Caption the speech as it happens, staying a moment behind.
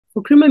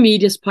For Creamer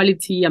Media's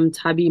Polity, I'm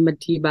Tabi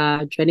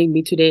Matiba. Joining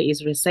me today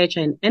is researcher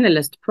and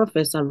analyst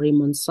Professor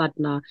Raymond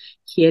Suttner,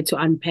 here to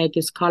unpack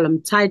his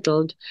column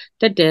titled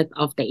The Death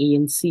of the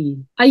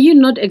ANC. Are you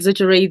not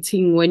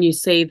exaggerating when you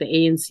say the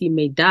ANC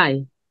may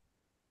die?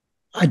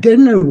 I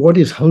don't know what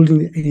is holding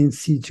the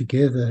ANC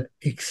together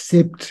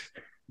except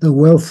the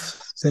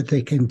wealth that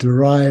they can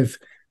derive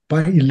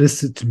by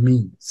illicit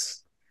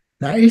means.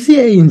 Now, if the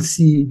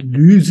ANC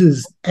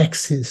loses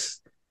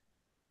access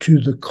to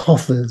the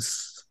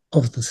coffers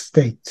of the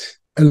state,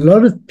 a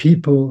lot of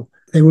people,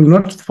 they will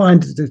not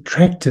find it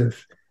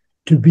attractive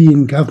to be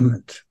in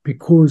government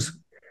because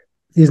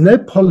there's no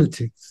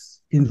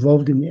politics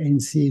involved in the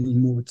ANC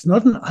anymore. It's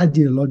not an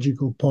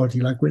ideological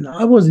party. Like when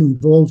I was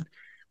involved,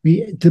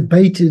 we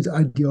debated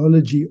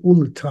ideology all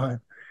the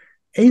time.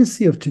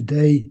 ANC of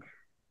today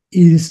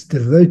is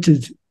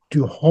devoted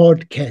to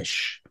hard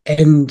cash.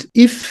 And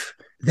if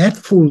that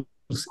falls,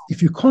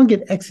 if you can't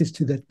get access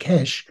to that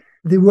cash,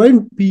 there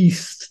won't be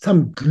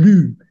some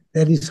glue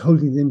that is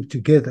holding them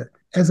together.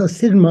 As I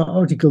said in my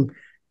article,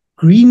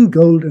 green,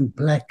 gold, and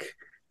black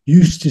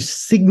used to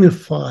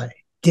signify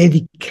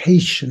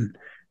dedication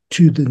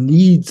to the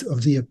needs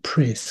of the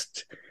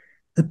oppressed.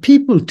 The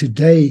people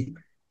today,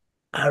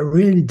 I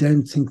really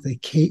don't think they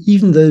care,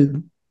 even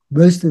though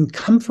most of them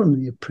come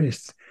from the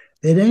oppressed.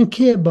 They don't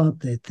care about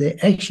that. They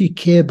actually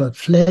care about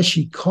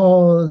flashy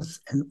cars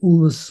and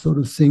all this sort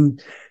of thing.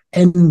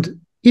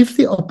 And if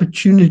the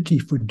opportunity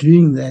for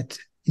doing that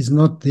is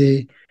not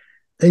there,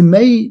 they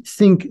may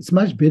think it's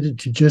much better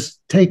to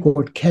just take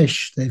what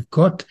cash they've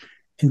got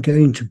and go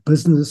into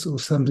business or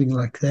something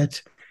like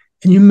that.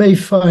 And you may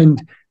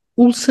find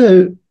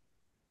also,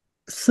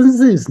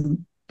 since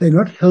they're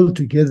not held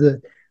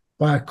together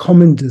by a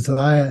common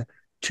desire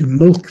to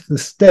milk the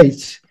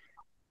state,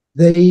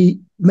 they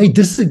may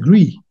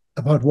disagree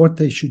about what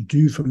they should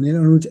do from then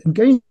onwards and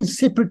go in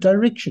separate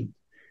directions.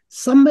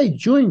 Some may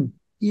join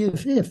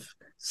EFF,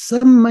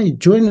 some may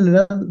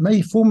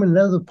may form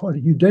another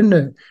party. You don't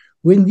know.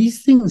 When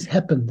these things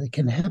happen, they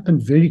can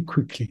happen very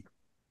quickly.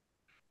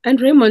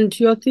 And Raymond,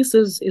 your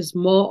thesis is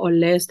more or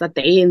less that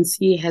the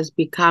ANC has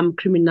become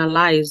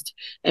criminalized,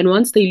 and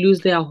once they lose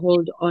their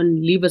hold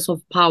on levers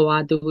of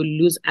power, they will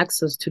lose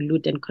access to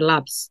loot and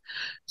collapse.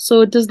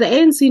 So does the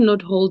ANC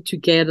not hold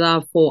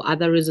together for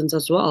other reasons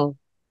as well?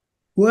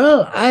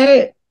 Well,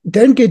 I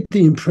don't get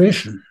the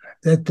impression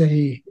that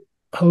they're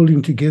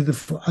holding together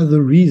for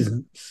other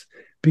reasons.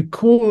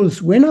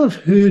 Because when I've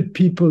heard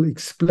people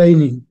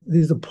explaining,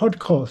 there's a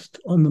podcast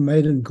on the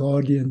Maiden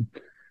Guardian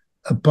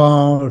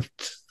about,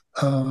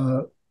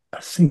 I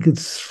think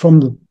it's from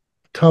the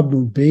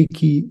Thabo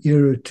Mbeki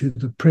era to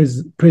the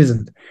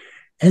present.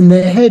 And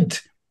they had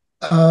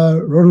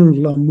Ronald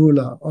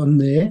Lamola on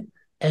there,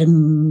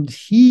 and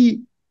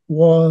he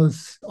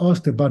was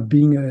asked about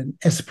being an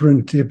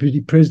aspirant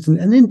deputy president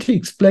and then to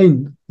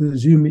explain the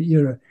Zuma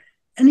era.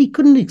 And he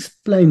couldn't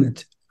explain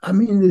it. I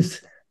mean,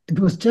 it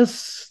was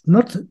just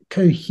not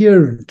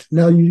coherent.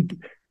 Now, you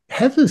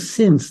have a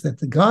sense that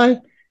the guy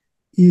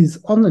is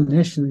on the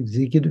national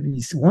executive.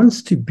 He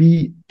wants to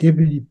be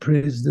deputy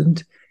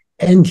president,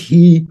 and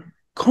he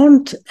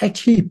can't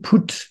actually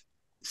put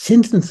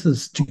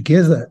sentences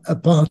together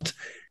about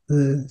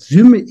the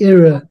Zuma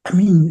era. I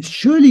mean,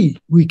 surely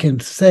we can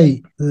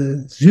say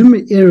the Zuma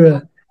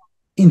era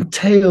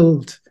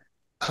entailed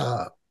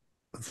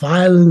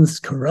violence,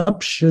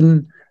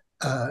 corruption,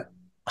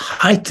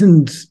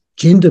 heightened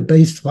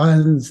gender-based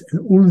violence,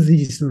 and all of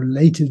these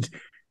related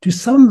to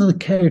some of the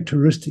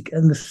characteristic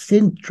and the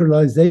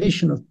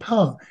centralization of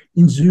power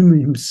in Zuma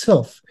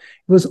himself.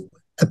 It was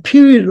a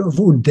period of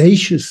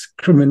audacious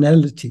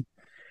criminality.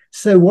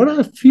 So what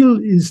I feel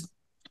is,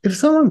 if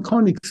someone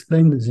can't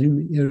explain the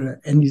Zuma era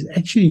and he's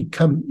actually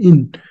come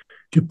in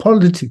to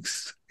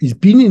politics, he's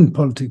been in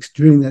politics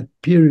during that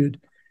period,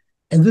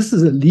 and this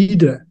is a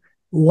leader,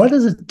 what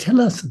does it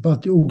tell us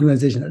about the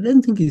organization? I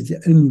don't think he's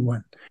the only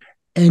one.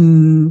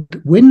 And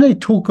when they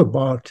talk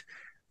about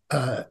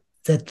that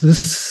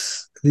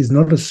there's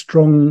not a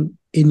strong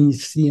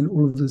NEC and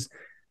all of this,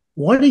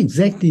 what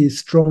exactly is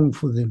strong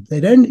for them?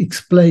 They don't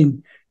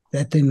explain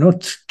that they're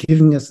not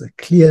giving us a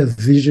clear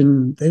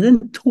vision. They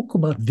don't talk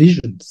about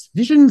visions.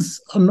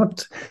 Visions are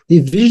not,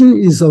 their vision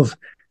is of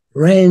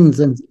rands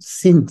and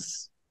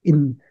cents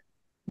in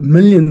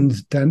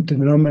millions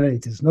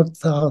denominators, not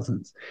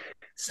thousands.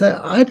 So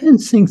I don't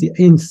think the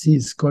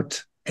ANC's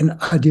got an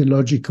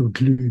ideological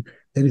glue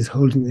that is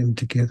holding them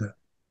together.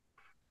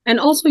 And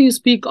also you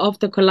speak of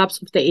the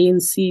collapse of the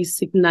ANC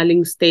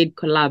signaling state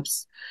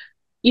collapse.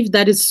 If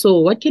that is so,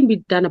 what can be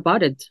done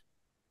about it?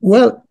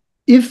 Well,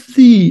 if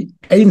the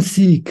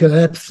ANC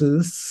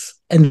collapses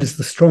and is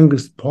the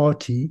strongest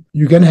party,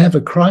 you're going to have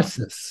a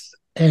crisis.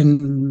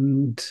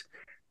 And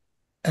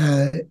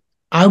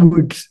I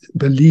would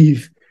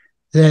believe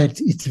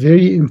that it's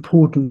very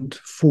important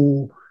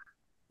for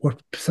what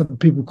some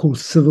people call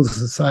civil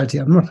society.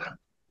 I'm not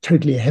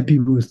totally happy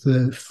with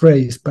the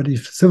phrase, but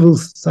if civil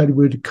society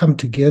were to come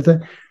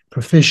together,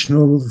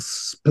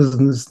 professionals,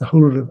 business, a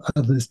whole lot of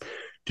others,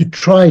 to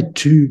try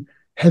to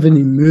have an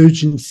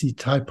emergency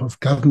type of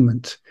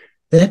government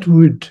That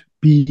would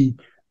be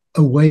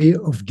a way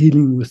of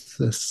dealing with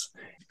this.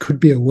 It could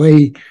be a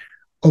way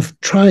of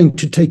trying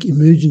to take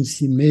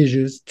emergency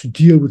measures to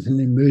deal with an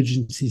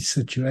emergency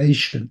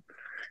situation.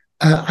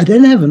 I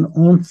don't have an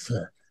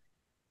answer,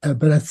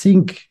 but I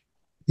think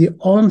the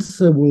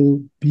answer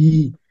will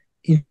be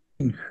in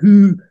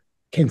who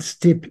can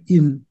step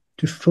in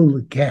to fill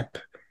the gap.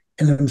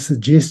 And I'm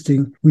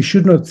suggesting we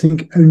should not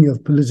think only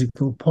of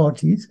political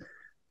parties,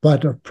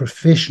 but of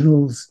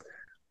professionals,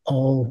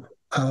 of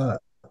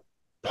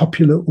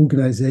popular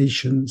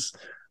organizations,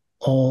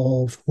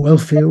 of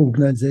welfare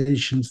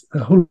organizations, a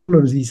whole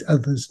lot of these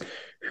others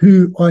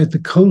who are at the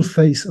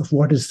coalface of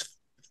what has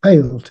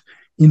failed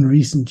in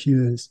recent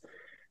years.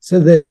 So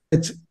that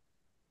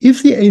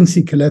if the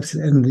ANC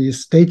collapses and the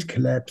state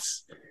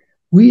collapse,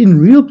 we're in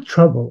real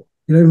trouble.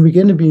 We're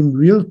going to be in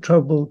real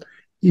trouble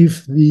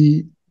if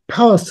the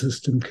power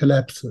system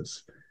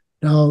collapses.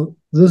 Now,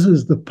 this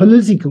is the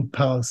political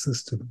power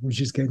system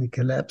which is going to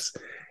collapse.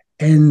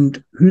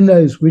 And who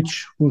knows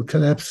which will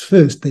collapse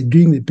first. They're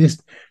doing their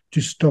best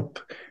to stop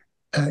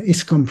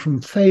ESCOM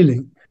from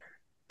failing.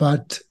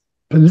 But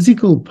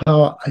political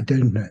power, I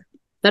don't know.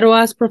 That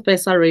was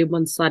Professor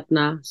Raymond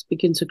Suttner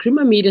speaking to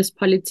Creamer Media's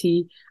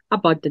Polity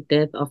about the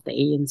death of the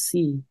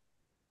ANC.